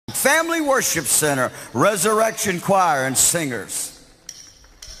Family Worship Center, Resurrection Choir and Singers.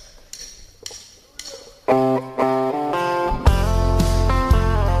 Well,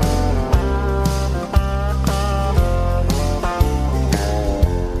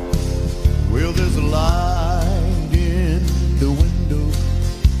 there's a light in the window,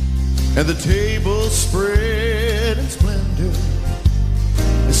 and the table spread in splendor.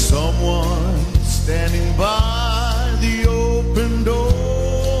 There's someone standing by the open door.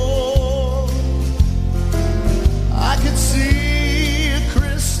 I could see a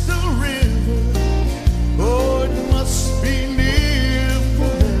crystal river. Oh, it must be near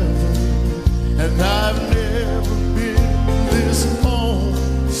forever. And I've never been this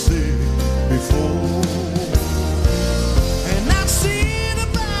homesick before. And I've seen a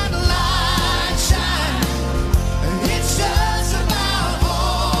bright light shine, and it's just about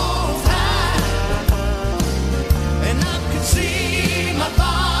all time.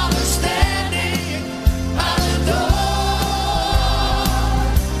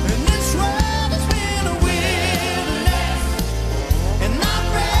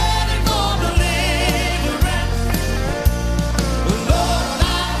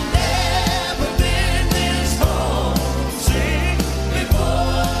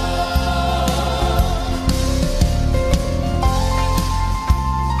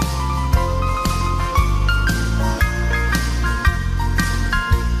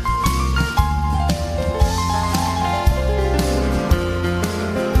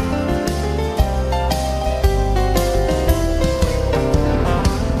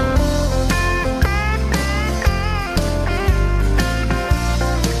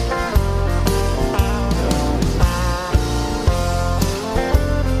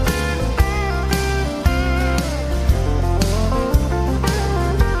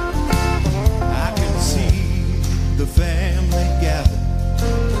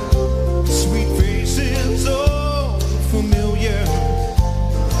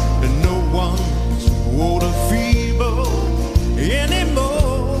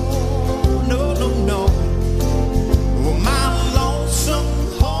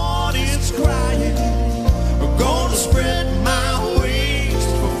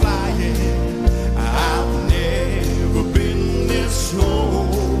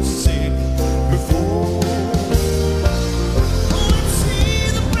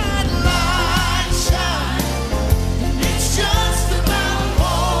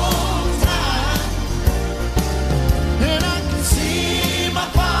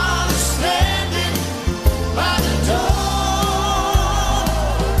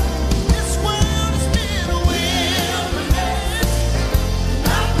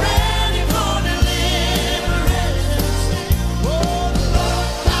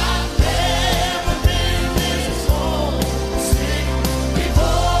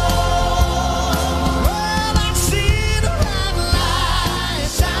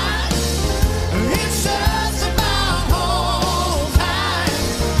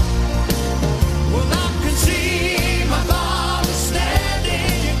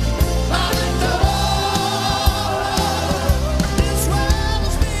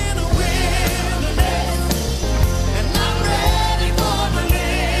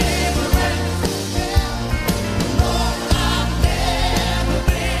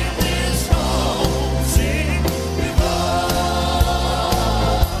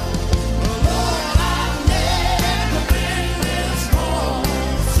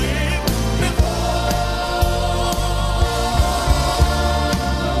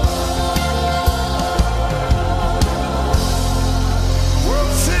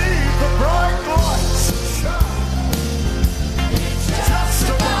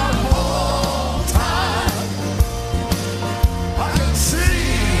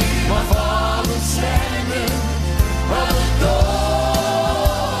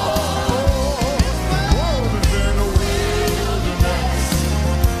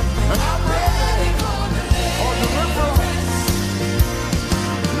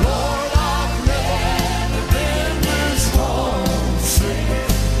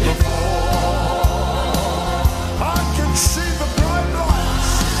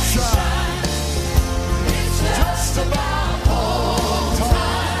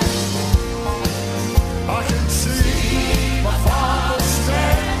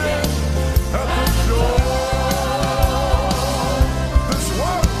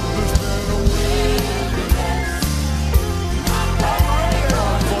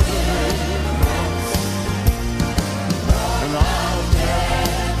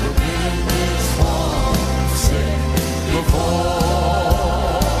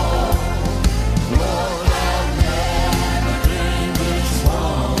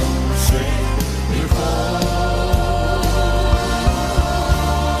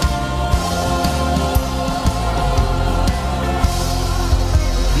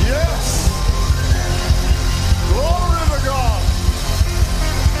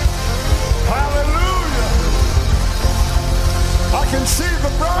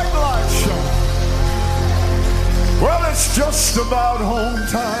 just about home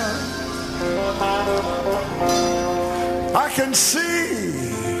time. I can see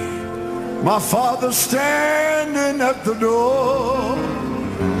my father standing at the door.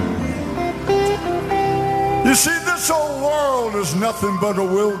 You see, this old world is nothing but a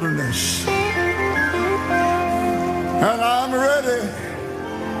wilderness. And I'm ready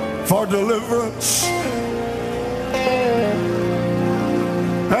for deliverance.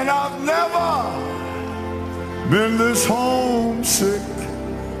 And I've never been this homesick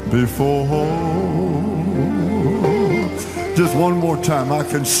before. Just one more time, I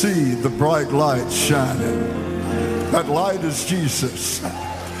can see the bright light shining. That light is Jesus.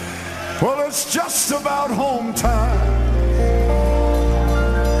 Well, it's just about home time.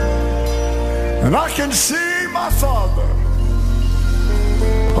 And I can see my father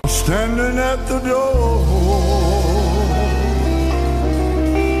standing at the door.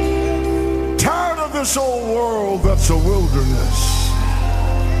 Tired of this old world that's a wilderness.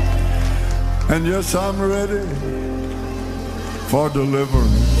 And yes, I'm ready for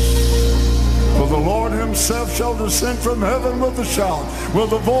deliverance. For the Lord himself shall descend from heaven with a shout,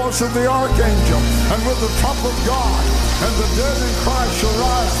 with the voice of the archangel, and with the trump of God, and the dead in Christ shall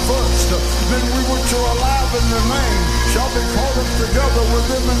rise first. Then we which are alive and remain shall be caught up together with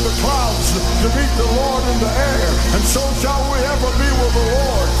them in the clouds to meet the Lord in the air, and so shall we ever be with the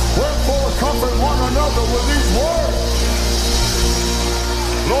Lord. Wherefore comfort one another with these words.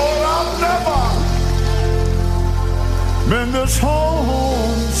 Lord, I've never been this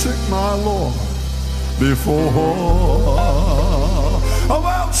homesick, my Lord, before. Oh,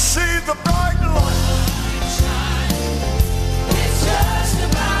 well, see the bright light. It's just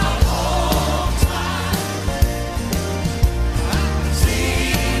about home time. I can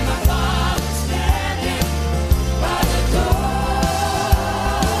see my father standing by the door.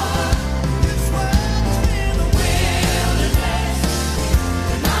 This world's been a wilderness,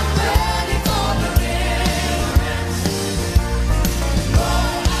 and I'm ready for deliverance.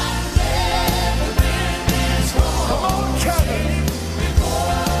 Lord, I've never been this homesick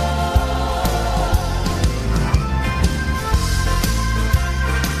before.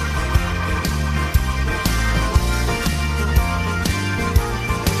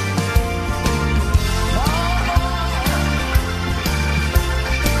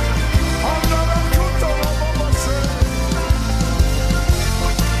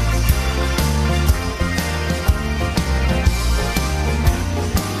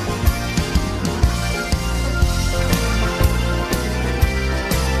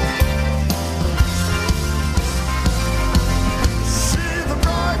 See the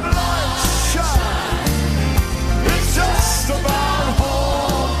bright lights shine. It's just about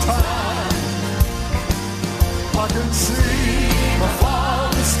home time. I can see my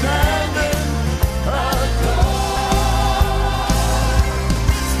father standing at the door.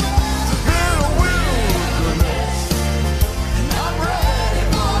 It's been a wilderness, and I'm ready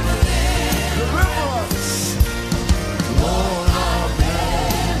for deliverance. Lord, I've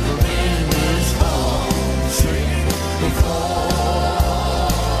never been this homesick before.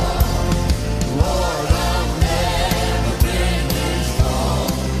 Lord, I've never been this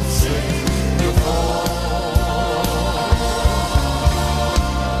homesick before.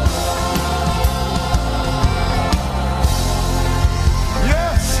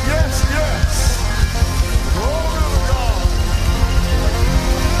 Yes, yes, yes. Glory to God.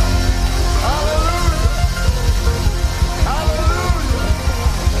 Hallelujah. Hallelujah.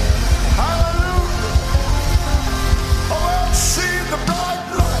 Hallelujah. Oh, I'll see the bright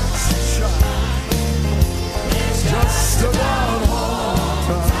lights shine. It's just about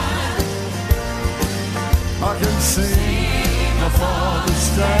home time. I can see my father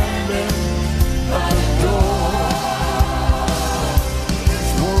standing at the door. This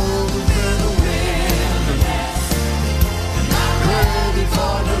world has been a wilderness, and I'm ready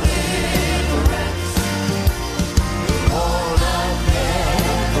for deliverance. Lord, I've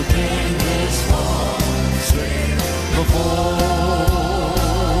never been this homesick before.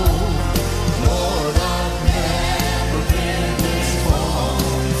 Lord, I've never been this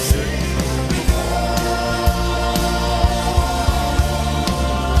homesick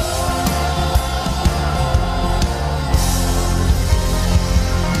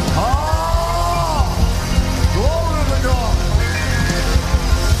Ah! Glory to God.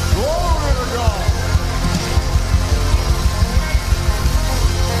 Glory to God.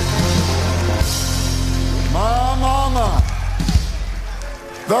 My mama.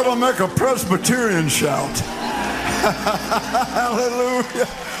 That'll make a Presbyterian shout. Hallelujah.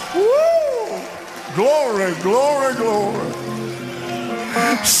 Woo! Glory, glory, glory.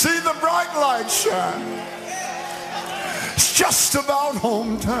 See the bright light shine. It's just about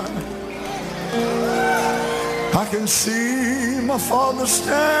home time. I can see my Father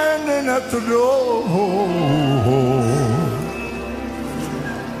standing at the door.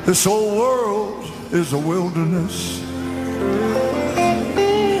 This whole world is a wilderness.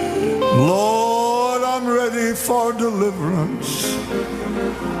 Lord, I'm ready for deliverance.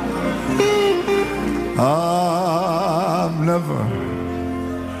 I've never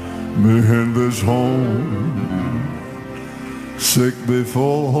been in this home sick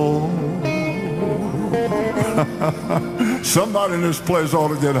before. Somebody in this place ought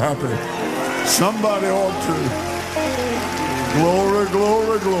to get happy. Somebody ought to. Glory,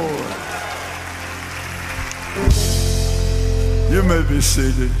 glory, glory. You may be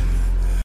seated.